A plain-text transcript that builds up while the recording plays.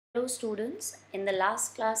Hello students, in the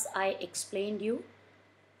last class I explained you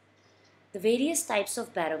the various types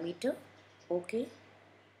of barometer. Okay,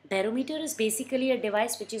 barometer is basically a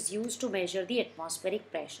device which is used to measure the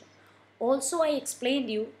atmospheric pressure. Also I explained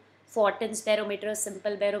you Fortin's barometer,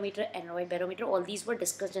 simple barometer, aneroid barometer, all these were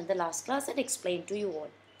discussed in the last class and explained to you all.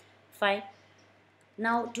 Fine.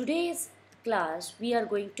 Now today's class we are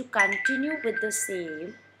going to continue with the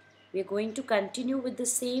same. We are going to continue with the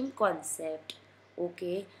same concept,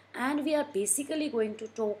 okay, and we are basically going to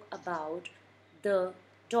talk about the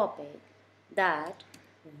topic that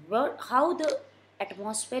how the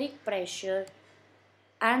atmospheric pressure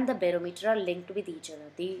and the barometer are linked with each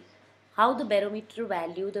other. How the barometer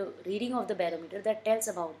value, the reading of the barometer that tells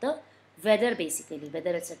about the weather, basically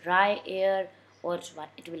whether it's a dry air or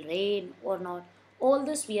it will rain or not. All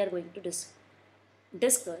this we are going to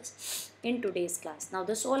discuss in today's class. Now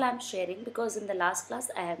this all I'm sharing because in the last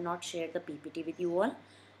class I have not shared the PPT with you all.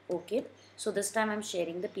 Okay, so this time I'm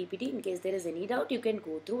sharing the PPT. In case there is any doubt, you can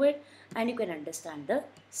go through it and you can understand the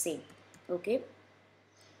same. Okay,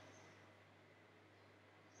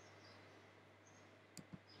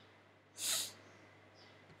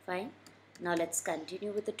 fine. Now let's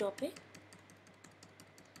continue with the topic.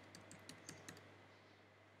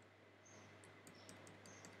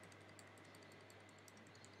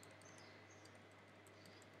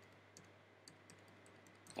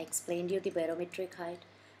 I explained you the barometric height.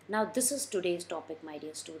 Now this is today's topic, my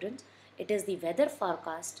dear students. It is the weather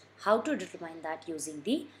forecast, how to determine that using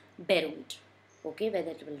the barometer. Okay,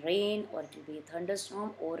 whether it will rain or it will be a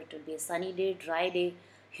thunderstorm or it will be a sunny day, dry day,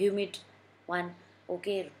 humid one.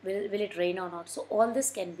 Okay, will it rain or not? So all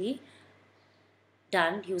this can be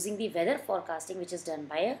done using the weather forecasting which is done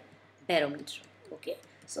by a barometer. Okay,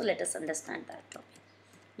 so let us understand that topic.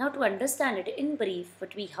 Now to understand it in brief,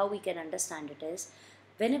 how we can understand it is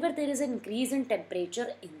whenever there is an increase in temperature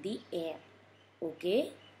in the air,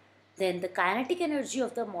 okay, then the kinetic energy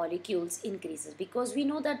of the molecules increases because we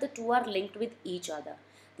know that the two are linked with each other.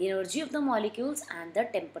 The energy of the molecules and the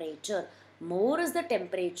temperature. More is the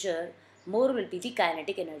temperature, more will be the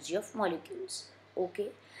kinetic energy of molecules. Okay.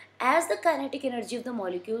 As the kinetic energy of the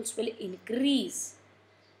molecules will increase,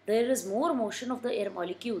 there is more motion of the air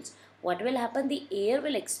molecules. What will happen? The air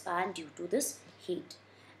will expand due to this heat.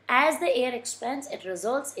 As the air expands, it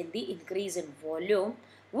results in the increase in volume,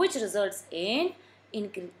 which results in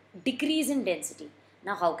decrease in density.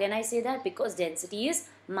 Now, how can I say that? Because density is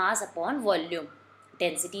mass upon volume.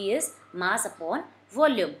 Density is mass upon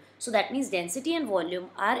volume. So that means density and volume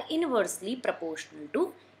are inversely proportional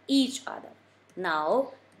to each other.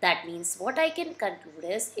 Now, that means what I can conclude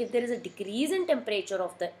is if there is a decrease in temperature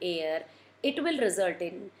of the air, it will result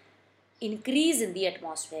in increase in the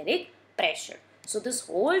atmospheric pressure. So this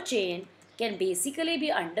whole chain can basically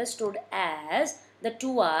be understood as the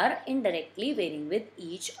two are indirectly varying with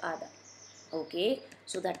each other. Okay,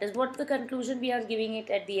 so that is what the conclusion we are giving it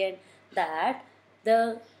at the end, that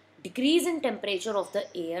the decrease in temperature of the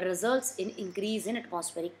air results in increase in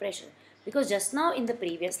atmospheric pressure. Because just now in the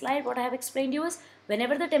previous slide what I have explained you is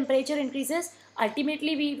whenever the temperature increases,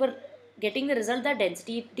 ultimately we were getting the result that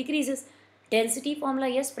density decreases. Density formula,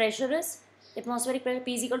 yes, pressure is atmospheric pressure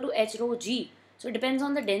P is equal to H rho G. So it depends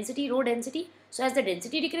on the density, rho density. So as the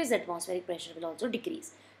density decreases, the atmospheric pressure will also decrease.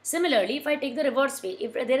 Similarly, if I take the reverse way,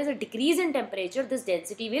 if there is a decrease in temperature, this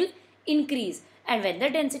density will increase. And when the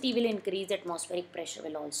density will increase, the atmospheric pressure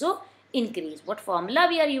will also increase. What formula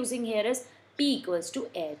we are using here is P equals to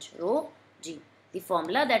H rho G. The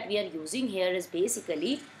formula that we are using here is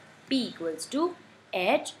basically P equals to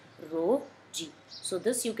H rho G. So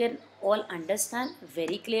this you can all understand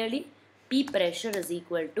very clearly. P pressure is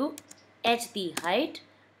equal to H the height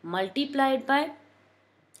multiplied by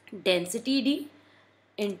density D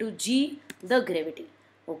into G the gravity.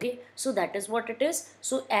 Okay, so that is what it is.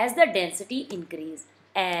 So as the density increase,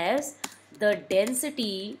 as the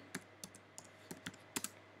density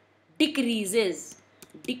decreases,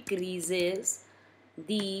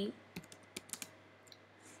 the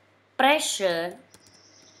pressure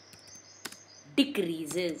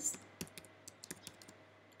decreases.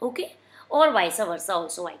 Okay, or vice versa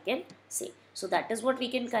also I can say. So that is what we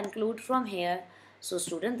can conclude from here. So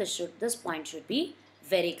student, this point should be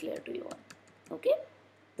very clear to you all. Okay,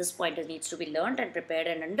 this point needs to be learned and prepared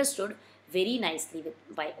and understood very nicely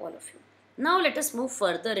by all of you. Now let us move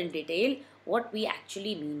further in detail what we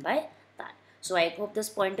actually mean by that. So I hope this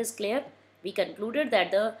point is clear. We concluded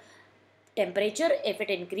that the temperature, if it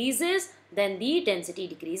increases, then the density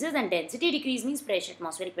decreases, and density decrease means pressure,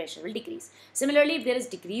 atmospheric pressure will decrease. Similarly, if there is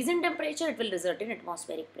decrease in temperature, it will result in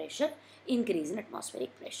atmospheric pressure, increase in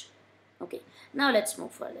atmospheric pressure. Okay, now let's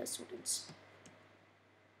move further, students.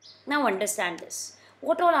 Now understand this.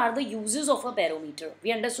 What all are the uses of a barometer?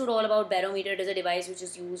 We understood all about barometer. It is a device which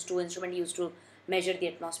is used to instrument used to measure the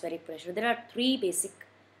atmospheric pressure. There are three basic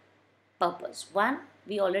purpose. One,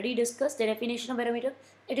 we already discussed the definition of barometer.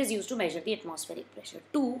 It is used to measure the atmospheric pressure.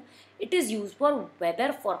 Two, it is used for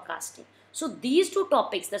weather forecasting. So these two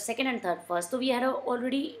topics, the second and third, first, so we have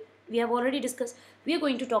already discussed. We are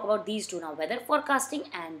going to talk about these two now: weather forecasting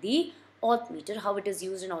and the altimeter, how it is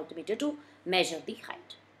used in altimeter to measure the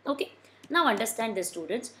height. Okay. Now understand this,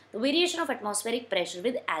 students. The variation of atmospheric pressure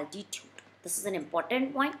with altitude. This is an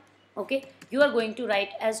important point. Okay. You are going to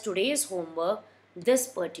write as today's homework this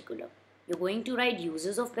particular. You're going to write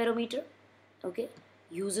uses of barometer. Okay.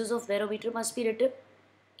 Uses of barometer must be written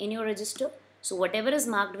in your register. So whatever is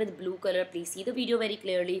marked with blue color, please see the video very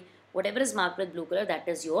clearly. Whatever is marked with blue color, that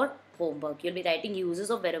is your homework. You'll be writing uses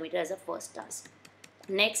of barometer as a first task.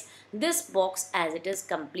 Next, this box as it is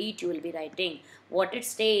complete, you will be writing what it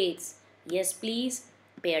states. Yes, please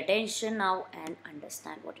pay attention now and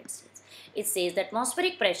understand what it says. It says that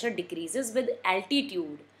atmospheric pressure decreases with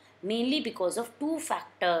altitude mainly because of two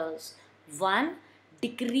factors. One,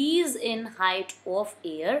 decrease in height of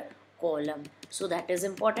air column. So that is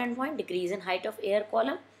important point, decrease in height of air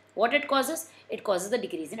column. What it causes? It causes the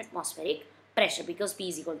decrease in atmospheric pressure because P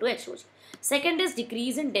is equal to H rho g. Second is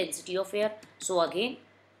decrease in density of air. So again,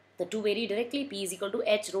 the two vary directly. P is equal to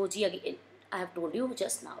H rho g again. I have told you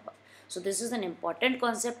just now above. So this is an important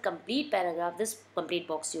concept. Complete paragraph, this complete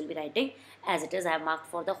box you will be writing as it is. I have marked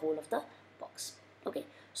for the whole of the box. Okay.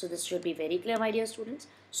 So this should be very clear, my dear students.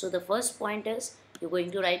 So the first point is you're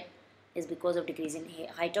going to write is because of decrease in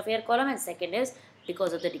height of air column, and second is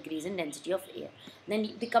because of the decrease in density of air.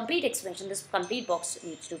 Then the complete explanation, this complete box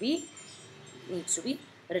needs to be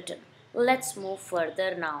written. Let's move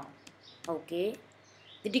further now. Okay.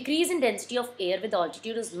 The decrease in density of air with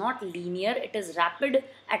altitude is not linear. It is rapid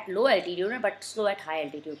at low altitude but slow at high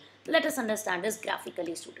altitude. Let us understand this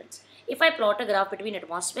graphically, students. If I plot a graph between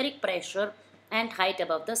atmospheric pressure and height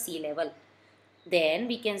above the sea level, then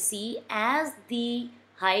we can see as the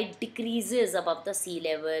height decreases above the sea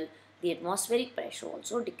level, the atmospheric pressure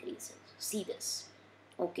also decreases. See this.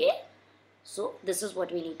 Okay. So this is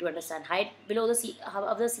what we need to understand. Height below the sea,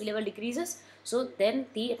 above the sea level decreases. So then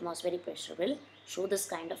the atmospheric pressure will show this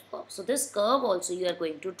kind of curve. So this curve also you are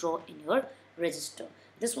going to draw in your register.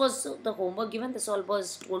 This was the homework given. This all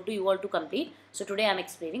was told to you all to complete. So today I am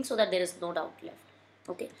explaining so that there is no doubt left.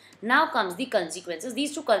 Okay. Now comes the consequences.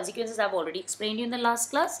 These two consequences I have already explained you in the last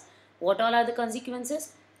class. What all are the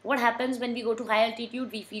consequences? What happens when we go to high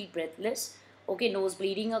altitude? We feel breathless. Okay, nose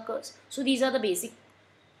bleeding occurs. So these are the basic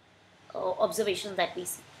observations that we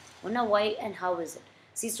see. Now why and how is it?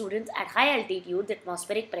 See, students, at high altitude the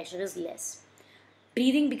atmospheric pressure is less.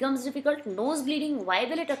 Breathing becomes difficult. Nose bleeding, why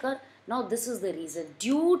will it occur? Now this is the reason,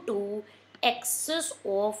 due to excess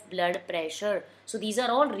of blood pressure. So these are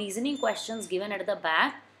all reasoning questions given at the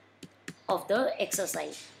back of the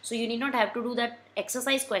exercise. So you need not have to do that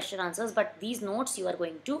exercise question answers, but these notes you are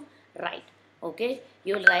going to write. Okay,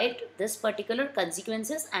 you will write this particular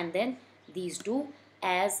consequences and then these two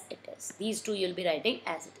as it is. These two you will be writing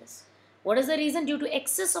as it is. What is the reason? Due to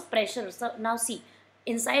excess of pressure. So now see,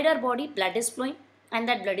 inside our body blood is flowing and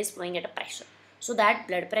that blood is flowing at a pressure. So that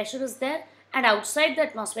blood pressure is there and outside the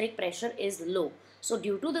atmospheric pressure is low. So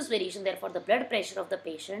due to this variation, therefore the blood pressure of the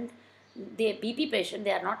patient, the BP patient,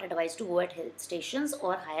 they are not advised to go at hill stations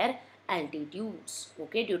or higher altitudes.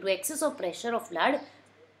 Okay, due to excess of pressure of blood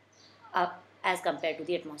as compared to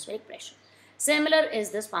the atmospheric pressure. Similar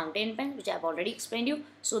is this fountain pen which I have already explained you.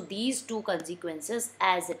 So these two consequences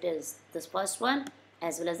as it is, this first one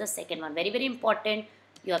as well as the second one, very very important.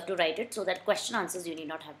 You have to write it so that question answers you need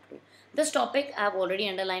not have to do. This topic I have already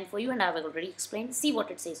underlined for you and I have already explained. See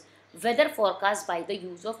what it says. Weather forecast by the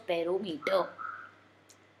use of barometer.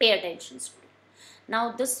 Pay attention, student.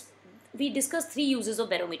 Now this, we discussed three uses of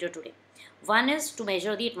barometer today. One is to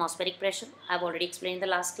measure the atmospheric pressure. I have already explained in the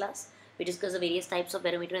last class. We discussed the various types of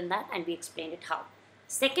barometer in that and we explained it how.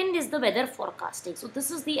 Second is the weather forecasting. So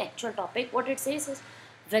this is the actual topic. What it says is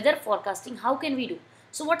weather forecasting. How can we do?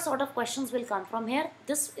 So what sort of questions will come from here?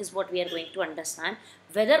 This is what we are going to understand.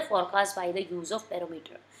 Weather forecast by the use of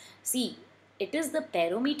barometer. See, it is the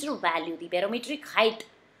barometer value, the barometric height,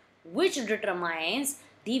 which determines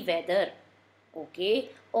the weather. Okay,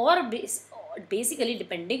 or basically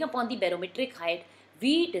depending upon the barometric height,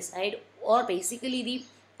 we decide, or basically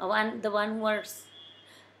the one who are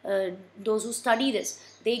those who study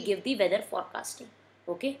this, they give the weather forecasting.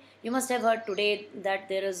 Okay, you must have heard today that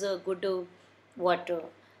there is a good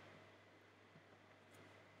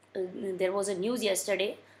there was a news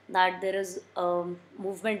yesterday that there is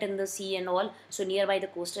movement in the sea and all. So nearby the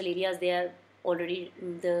coastal areas, they are already,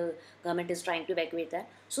 the government is trying to evacuate that.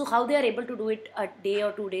 So how they are able to do it a day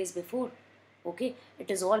or 2 days before? Okay,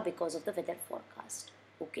 it is all because of the weather forecast.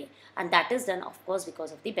 Okay, and that is done of course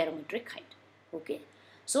because of the barometric height. Okay,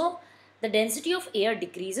 so the density of air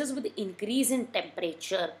decreases with increase in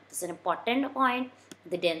temperature. This is an important point.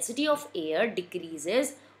 The density of air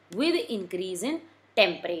decreases with increase in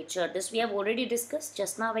temperature. This we have already discussed,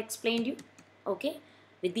 just now I explained you. Okay,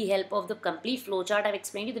 with the help of the complete flow chart I have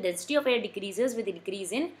explained you, the density of air decreases with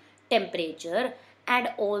increase in temperature, and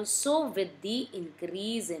also with the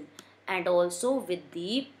increase in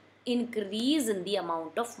the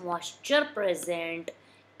amount of moisture present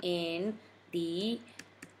in the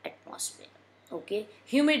atmosphere. Okay,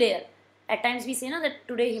 humid air, at times we say na that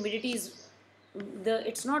today humidity is,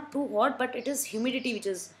 it's not too hot, but it is humidity which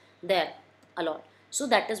is there a lot. So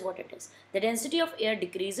that is what it is. The density of air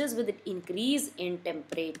decreases with increase in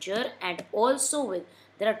temperature, and also with,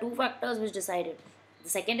 there are two factors which decide it. The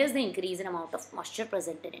second is the increase in amount of moisture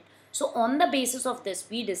present in it. So on the basis of this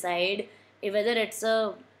we decide whether it's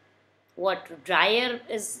a, what, dry air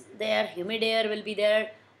is there, humid air will be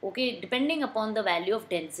there. Okay, depending upon the value of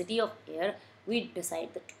density of air we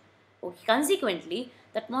decide the two. Okay, consequently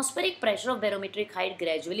the atmospheric pressure of barometric height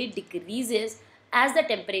gradually decreases as the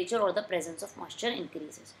temperature or the presence of moisture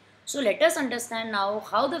increases. So let us understand now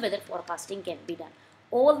how the weather forecasting can be done.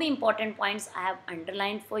 All the important points I have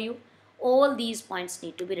underlined for you. All these points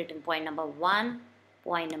need to be written. Point number 1,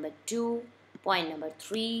 point number 2, point number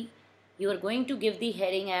 3. You are going to give the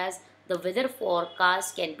heading as the weather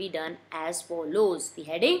forecast can be done as follows, the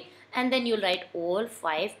heading, and then you'll write all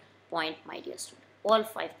 5 points, my dear student. All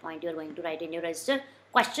 5 points you are going to write in your register.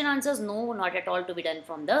 Question answers, no, not at all to be done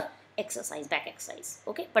from the exercise, back exercise.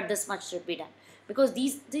 Okay, but this much should be done, because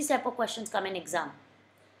these type of questions come in exam.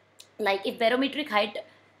 Like if barometric height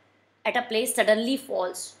at a place suddenly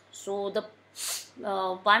falls, so the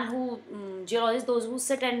one who geologists, those who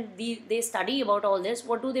sit and they study about all this,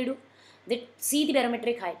 what do? They see the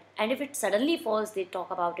barometric height, and if it suddenly falls, they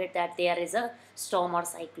talk about it that there is a storm or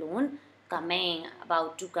cyclone coming,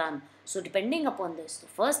 about to come. So depending upon this, the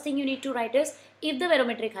first thing you need to write is, if the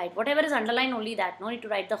barometric height, whatever is underlined, only that, no need to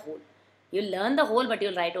write the whole. You'll learn the whole, but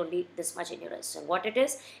you'll write only this much in your register. What it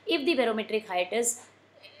is, if the barometric height is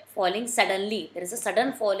falling suddenly, there is a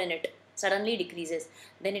sudden fall in it, suddenly decreases,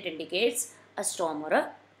 then it indicates a storm or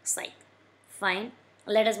a cyclone. Fine.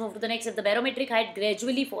 Let us move to the next. If the barometric height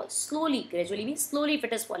gradually falls, slowly, gradually means slowly if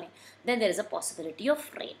it is falling, then there is a possibility of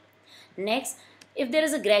rain. Next, if there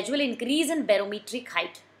is a gradual increase in barometric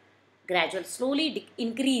height, gradual, slowly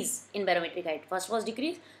increase in barometric height, first was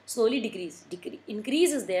decrease, slowly decrease,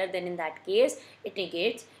 increase is there, then in that case it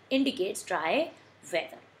indicates dry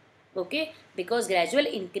weather. Okay, because gradual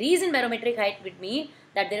increase in barometric height would mean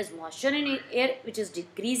that there is moisture in air which is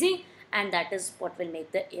decreasing, and that is what will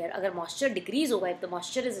make the air, agar moisture decrease hoga, if the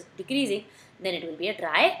moisture is decreasing, then it will be a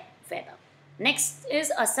dry weather. Next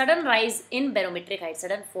is a sudden rise in barometric height.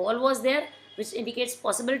 Sudden fall was there, which indicates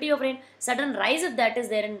possibility of rain. Sudden rise, if that is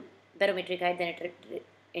there in barometric height, then it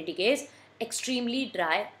indicates extremely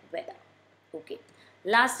dry weather. Okay.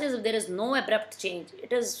 Last is if there is no abrupt change,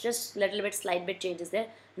 it is just little bit, slight bit change is there,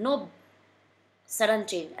 no sudden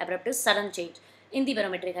change. Abrupt is sudden change in the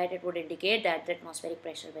barometric height, it would indicate that the atmospheric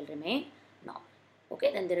pressure will remain normal.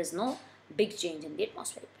 Okay, then there is no big change in the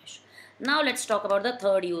atmospheric pressure. Now let's talk about the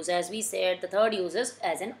third use. As we said, the third use is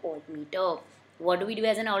as an altimeter. What do we do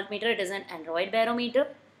as an altimeter? It is an Android barometer.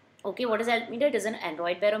 Okay, what is altimeter? It is an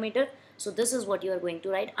Android barometer. So this is what you are going to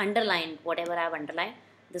write, underline whatever I have underlined.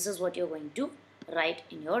 This is what you are going to write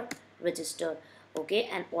in your register. Okay,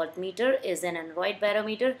 an altimeter is an Android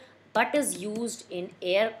barometer, but is used in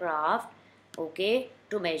aircraft, okay,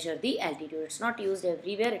 to measure the altitude. It's not used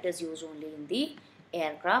everywhere, it is used only in the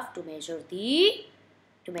aircraft to measure the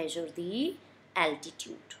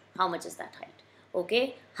altitude. How much is that height?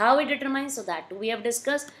 Okay, how it determines, so that too we have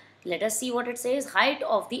discussed. Let us see what it says. Height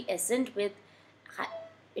of the ascent with,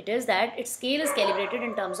 it is that its scale is calibrated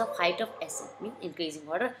in terms of height of ascent, means increasing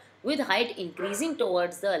order, with height increasing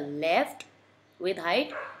towards the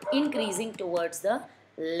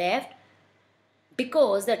left,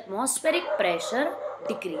 because the atmospheric pressure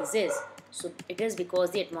decreases. So it is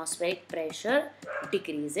because the atmospheric pressure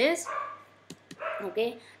decreases.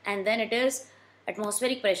 Okay, and then it is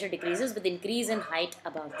atmospheric pressure decreases with increase in height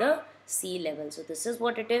above the sea level. So this is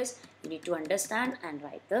what it is. You need to understand and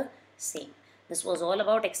write the same. This was all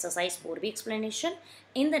about exercise 4B explanation.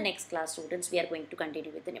 In the next class, students, we are going to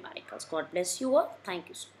continue with the numericals. God bless you all. Thank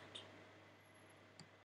you so much.